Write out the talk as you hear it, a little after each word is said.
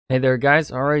Hey there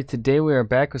guys, alright, today we are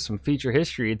back with some feature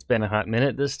history. It's been a hot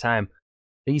minute. This time,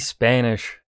 the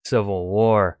Spanish Civil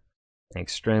War. An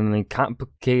extremely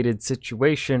complicated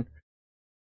situation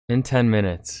in 10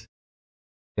 minutes.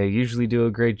 They usually do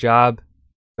a great job,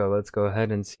 so let's go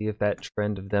ahead and see if that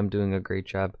trend of them doing a great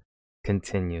job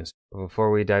continues. But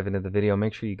before we dive into the video,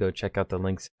 make sure you go check out the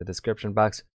links in the description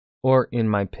box or in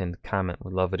my pinned comment.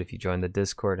 Would love it if you join the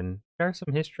Discord and share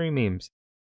some history memes.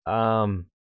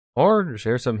 Or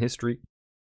share some history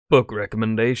book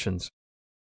recommendations.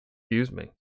 Excuse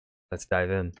me. Let's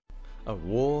dive in. A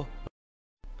war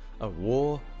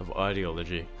of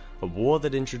ideology. A war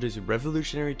that introduced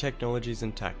revolutionary technologies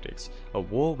and tactics. A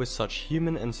war with such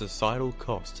human and societal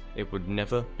cost, it would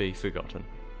never be forgotten.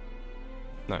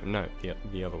 No,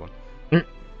 the other one.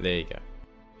 There you go.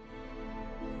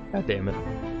 God damn it.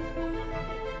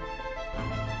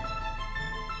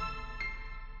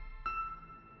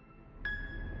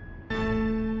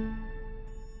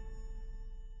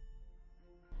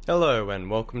 Hello and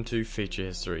welcome to Feature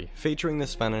History, featuring the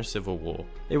Spanish Civil War.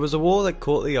 It was a war that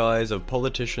caught the eyes of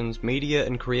politicians, media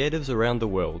and creatives around the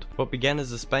world. What began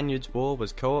as the Spaniards' War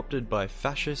was co-opted by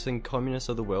fascists and communists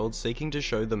of the world seeking to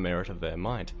show the merit of their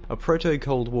might. A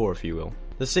proto-Cold War, if you will.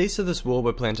 The seeds of this war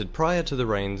were planted prior to the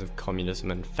reigns of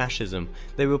communism and fascism.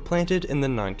 They were planted in the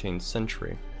 19th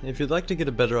century. If you'd like to get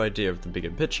a better idea of the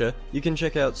bigger picture, you can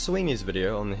check out Sweeney's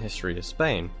video on the history of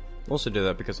Spain. Also do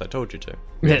that because I told you to.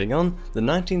 Moving on, the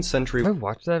 19th century... Did I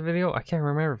watch that video? I can't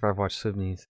remember if I watched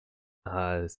Sweeney's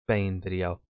Spain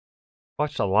video.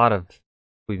 Watched a lot of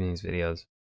Sweeney's videos.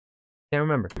 Can't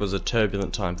remember. Was a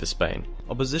turbulent time for Spain.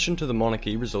 Opposition to the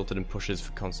monarchy resulted in pushes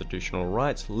for constitutional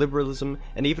rights, liberalism,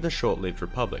 and even a short-lived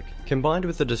republic. Combined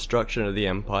with the destruction of the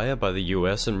empire by the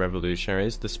US and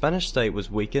revolutionaries, the Spanish state was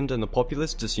weakened and the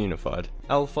populace disunified.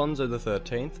 Alfonso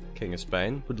XIII, King of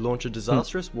Spain, would launch a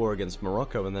disastrous war against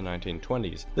Morocco in the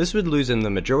 1920s. This would lose him the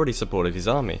majority support of his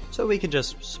army, so we could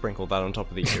just sprinkle that on top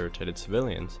of the irritated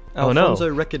civilians. Alfonso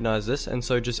recognized this and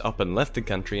so just up and left the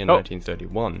country in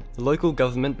 1931. The local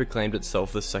government proclaimed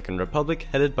itself the Second Republic,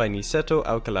 headed by Niceto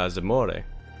Alcalá Zamora.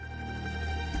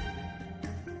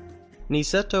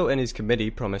 Niceto and his committee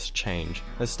promised change,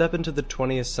 a step into the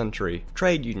 20th century,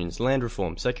 trade unions, land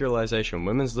reform, secularization,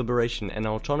 women's liberation, and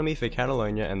autonomy for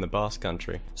Catalonia and the Basque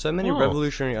Country. So many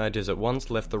revolutionary ideas at once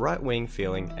left the right wing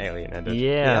feeling alienated.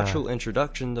 The actual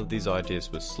introduction of these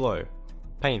ideas was slow.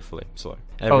 Painfully slow.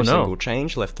 Every single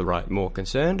change left the right more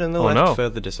concerned and the left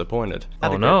further disappointed.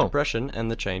 Had a Great Depression and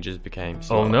the changes became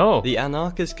slower. The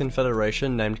anarchist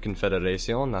confederation named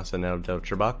Confederación Nacional del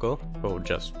Trabajo, or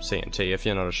just CNT if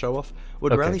you're not a show-off,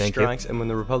 would rally strikes, and when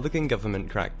the Republican government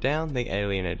cracked down, they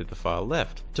alienated the far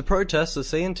left. To protest, the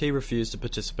CNT refused to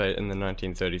participate in the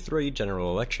 1933 general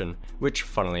election, which,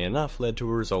 funnily enough, led to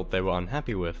a result they were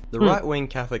unhappy with. The right-wing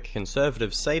Catholic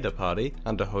conservative CEDA party,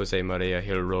 under José María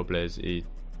Gil Robles y...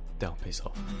 they'll piss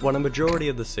off, won a majority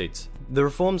of the seats. The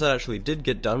reforms that actually did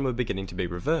get done were beginning to be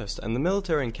reversed, and the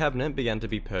military and cabinet began to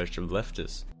be purged of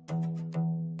leftists.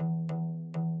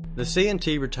 The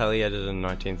CNT retaliated in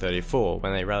 1934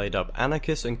 when they rallied up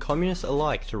anarchists and communists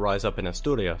alike to rise up in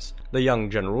Asturias. The young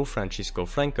general Francisco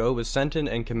Franco was sent in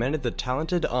and commanded the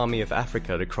talented Army of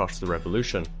Africa to crush the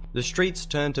revolution. The streets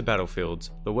turned to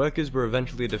battlefields. The workers were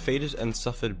eventually defeated and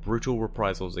suffered brutal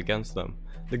reprisals against them.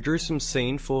 The gruesome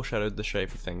scene foreshadowed the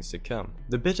shape of things to come.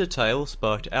 The bitter tale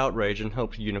sparked outrage and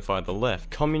helped unify the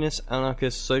left. Communists,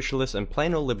 anarchists, socialists, and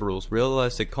plain old liberals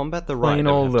realized to combat the right they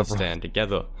would have to stand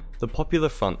together. The Popular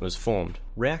Front was formed.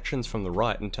 Reactions from the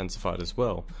right intensified as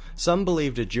well. Some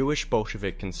believed a Jewish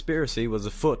Bolshevik conspiracy was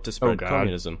afoot to spread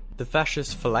communism. The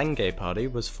fascist Falange Party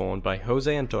was formed by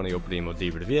José Antonio Primo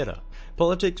de Rivera.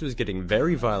 Politics was getting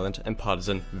very violent and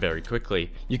partisan very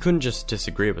quickly. You couldn't just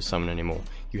disagree with someone anymore,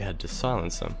 you had to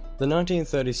silence them. The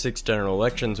 1936 general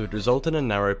elections would result in a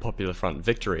narrow Popular Front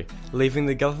victory, leaving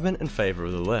the government in favour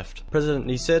of the left. President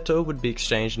Niceto would be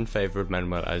exchanged in favour of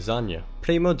Manuel Azaña.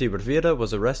 Primo de Rivera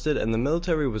was arrested and the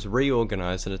military was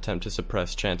reorganised in an attempt to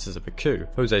suppress chances of a coup.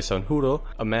 José Sanjurjo,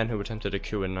 a man who attempted a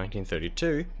coup in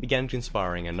 1932, began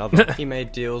conspiring another. He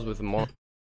made deals with the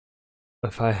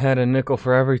If I had a nickel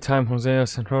for every time José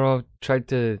Sanjurjo tried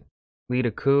to lead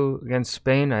a coup against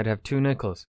Spain, I'd have 2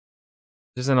 nickels.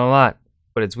 This isn't a lot,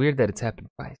 but it's weird that it's happened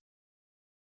twice.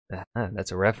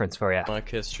 That's a reference for ya.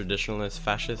 Anarchists, traditionalists,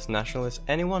 fascists, nationalists,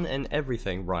 anyone and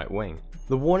everything right-wing.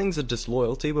 The warnings of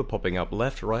disloyalty were popping up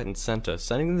left, right and centre,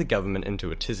 sending the government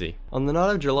into a tizzy. On the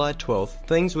night of July 12th,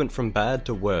 things went from bad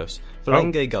to worse.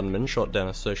 Falange gunmen shot down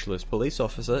a socialist police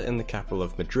officer in the capital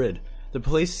of Madrid. The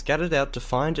police scattered out to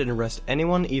find and arrest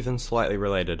anyone even slightly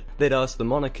related. They'd asked the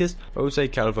monarchist, Jose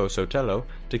Calvo Sotelo,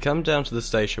 to come down to the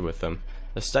station with them.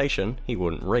 a station he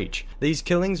wouldn't reach. These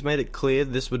killings made it clear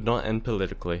this would not end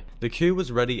politically. The coup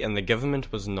was ready and the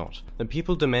government was not. The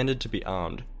people demanded to be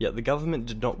armed, yet the government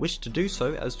did not wish to do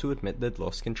so as to admit they'd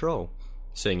lost control.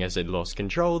 Seeing as they'd lost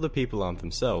control, the people armed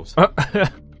themselves.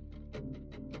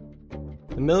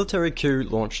 The military coup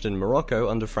launched in Morocco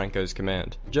under Franco's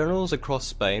command. Generals across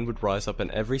Spain would rise up in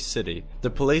every city. The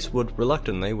police would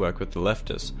reluctantly work with the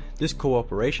leftists. This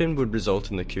cooperation would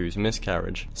result in the coup's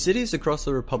miscarriage. Cities across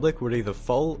the Republic would either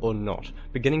fall or not,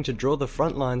 beginning to draw the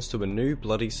front lines to a new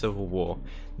bloody civil war.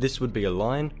 This would be a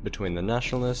line between the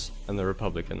Nationalists and the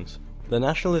Republicans. The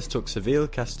Nationalists took Seville,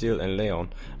 Castile and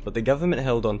Leon, but the government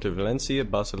held on to Valencia,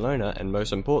 Barcelona and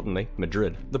most importantly,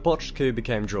 Madrid. The botched coup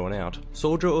became drawn out.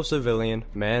 Soldier or civilian,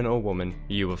 man or woman,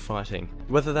 you were fighting.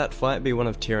 Whether that fight be one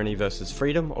of tyranny versus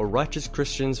freedom or righteous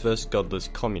Christians versus godless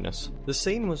communists. The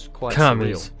scene was quite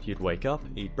surreal. You'd wake up,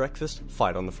 eat breakfast,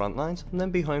 fight on the front lines, and then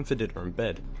be home for dinner and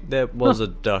bed. There was a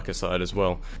darker side as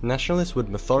well. Nationalists would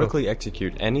methodically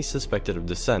execute any suspected of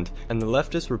dissent, and the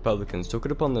leftist Republicans took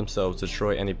it upon themselves to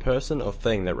destroy any person or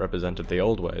thing that represented the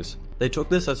old ways. They took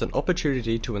this as an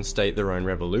opportunity to instate their own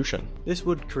revolution. This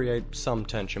would create some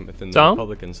tension within the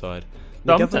Republican side.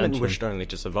 The government wished only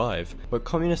to survive, but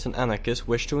communists and anarchists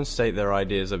wished to instate their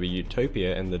ideas of a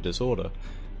utopia in the disorder.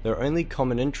 Their only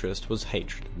common interest was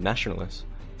hatred of nationalists.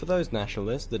 For those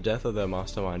nationalists, the death of their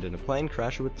mastermind in a plane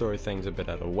crash would throw things a bit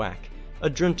out of whack. A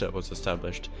junta was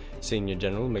established. Senior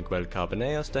General Miguel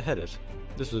Carbanellas to head it.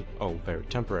 This was, very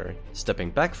temporary.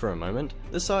 Stepping back for a moment,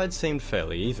 the sides seemed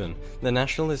fairly even. The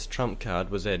nationalist trump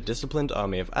card was their disciplined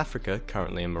army of Africa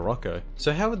currently in Morocco.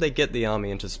 So how would they get the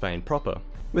army into Spain proper?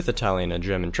 With Italian and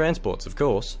German transports, of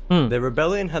course. Their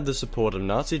rebellion had the support of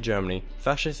Nazi Germany,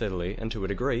 Fascist Italy, and to a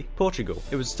degree, Portugal.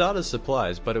 It would start as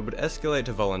supplies, but it would escalate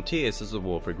to volunteers as the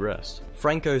war progressed.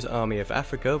 Franco's Army of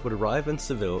Africa would arrive in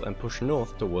Seville and push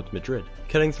north towards Madrid,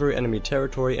 cutting through enemy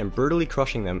territory and brutally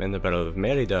crushing them in the Battle of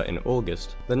Mérida in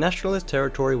August. The nationalist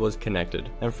territory was connected,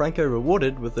 and Franco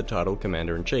rewarded with the title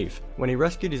Commander-in-Chief. When he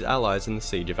rescued his allies in the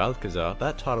siege of Alcazar,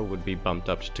 that title would be bumped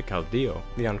up to Caudillo,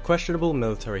 the unquestionable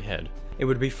military head. It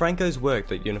would be Franco's work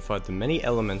that unified the many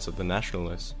elements of the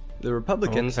nationalists. The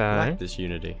Republicans lacked this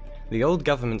unity. The old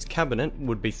government's cabinet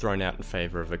would be thrown out in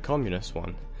favour of a communist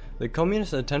one. The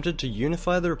communists attempted to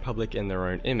unify the Republic in their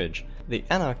own image. The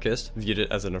anarchists viewed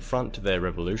it as an affront to their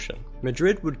revolution.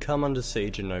 Madrid would come under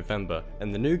siege in November,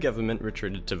 and the new government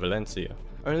retreated to Valencia.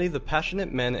 Only the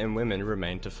passionate men and women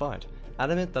remained to fight,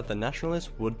 adamant that the nationalists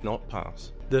would not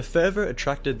pass. The fervour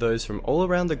attracted those from all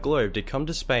around the globe to come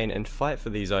to Spain and fight for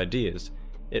these ideas.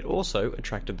 It also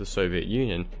attracted the Soviet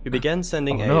Union, who began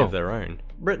sending aid of their own.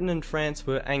 Britain and France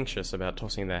were anxious about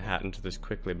tossing their hat into this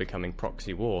quickly becoming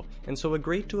proxy war, and so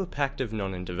agreed to a pact of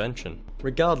non-intervention.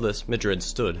 Regardless, Madrid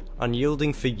stood,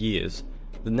 unyielding for years.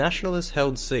 The nationalists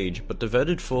held siege, but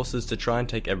diverted forces to try and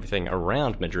take everything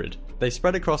around Madrid. They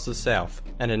spread across the south,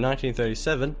 and in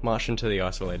 1937 marched into the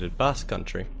isolated Basque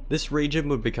country. This region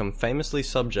would become famously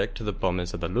subject to the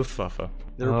bombers of the Luftwaffe.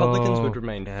 The Republicans would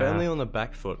remain firmly on the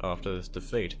back foot after this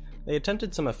defeat. They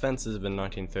attempted some offensive in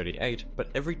 1938, but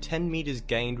every 10 meters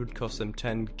gained would cost them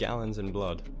 10 gallons in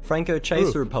blood. Franco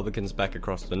chased the Republicans back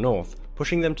across the north,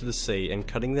 pushing them to the sea and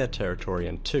cutting their territory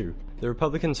in two. The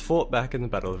Republicans fought back in the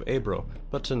Battle of Ebro,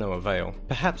 but to no avail.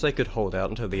 Perhaps they could hold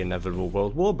out until the inevitable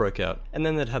World War broke out, and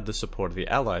then they'd have the support of the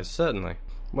Allies, certainly.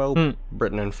 Well,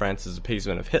 Britain and France's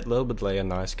appeasement of Hitler would lay a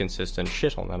nice consistent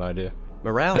shit on that idea.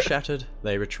 Morale shattered,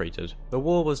 they retreated. The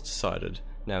war was decided.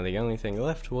 Now the only thing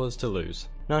left was to lose.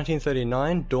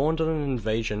 1939 dawned on an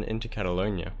invasion into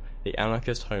Catalonia, the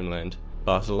anarchist homeland.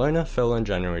 Barcelona fell on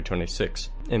January 26.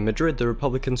 In Madrid, the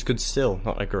Republicans could still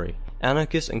not agree.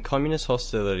 Anarchist and communist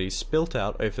hostilities spilt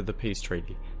out over the peace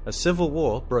treaty. A civil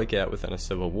war broke out within a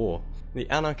civil war. The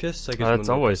anarchists,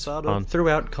 Segismundo Posada, threw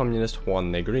out communist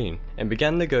Juan Negrin and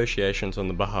began negotiations on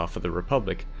the behalf of the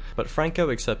Republic, but Franco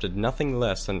accepted nothing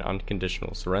less than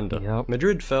unconditional surrender.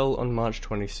 Madrid fell on March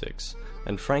 26,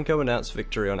 and Franco announced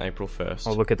victory on April 1st.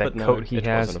 Oh, look at that coat he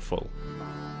has. Wasn't a full.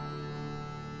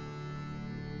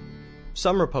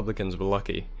 Some Republicans were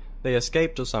lucky. They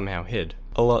escaped or somehow hid.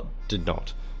 A lot did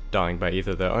not, dying by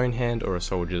either their own hand or a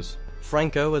soldier's.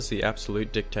 Franco, as the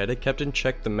absolute dictator, kept in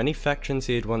check the many factions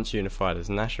he had once unified as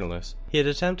nationalists. He had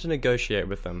attempted to negotiate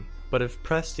with them, but if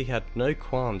pressed he had no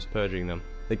qualms purging them.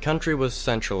 The country was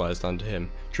centralized under him.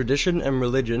 Tradition and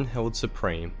religion held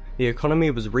supreme. The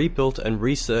economy was rebuilt and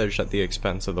resurged at the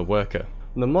expense of the worker.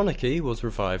 The monarchy was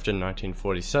revived in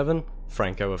 1947,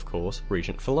 Franco, of course,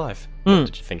 regent for life. What,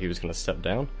 did you think he was going to step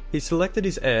down? He selected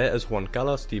his heir as Juan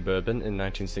Carlos de Bourbon in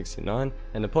 1969,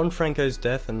 and upon Franco's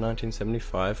death in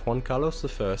 1975, Juan Carlos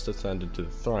I ascended to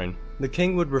the throne. The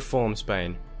king would reform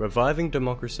Spain, reviving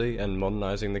democracy and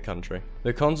modernizing the country.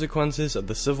 The consequences of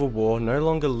the Civil War no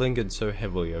longer lingered so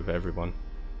heavily over everyone.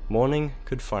 Mourning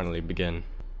could finally begin.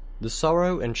 The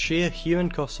sorrow and sheer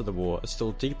human cost of the war are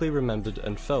still deeply remembered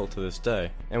and felt to this day,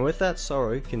 and with that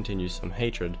sorrow continues some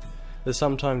hatred. The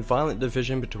sometimes violent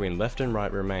division between left and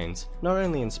right remains, not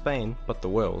only in Spain, but the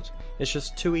world. It's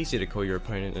just too easy to call your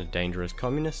opponent a dangerous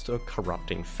communist or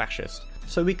corrupting fascist.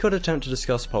 So we could attempt to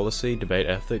discuss policy, debate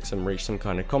ethics, and reach some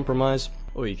kind of compromise,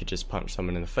 or you could just punch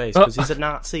someone in the face because he's a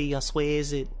Nazi, I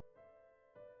swears it.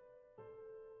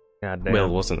 God damn. Well,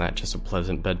 wasn't that just a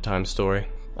pleasant bedtime story?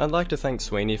 I'd like to thank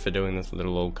Sweeney for doing this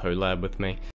little old collab with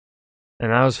me.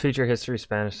 And that was Feature History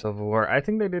Spanish Civil War. I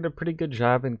think they did a pretty good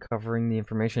job in covering the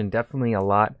information. Definitely a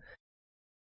lot.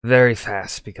 Very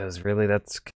fast, because really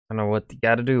that's kind of what you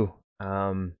gotta do.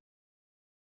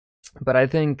 But I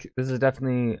think this is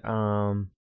definitely a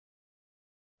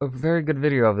very good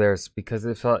video of theirs, because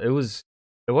it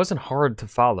wasn't hard to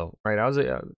follow, right?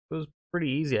 It was pretty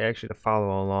easy actually to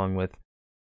follow along with,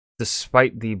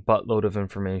 despite the buttload of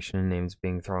information and names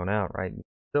being thrown out, right?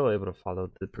 Still able to follow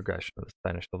the progression of the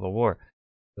Spanish Civil War.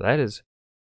 So that is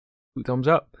 2 thumbs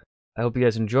up. I hope you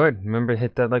guys enjoyed. Remember to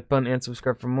hit that like button and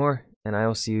subscribe for more, and I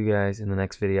will see you guys in the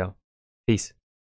next video. Peace.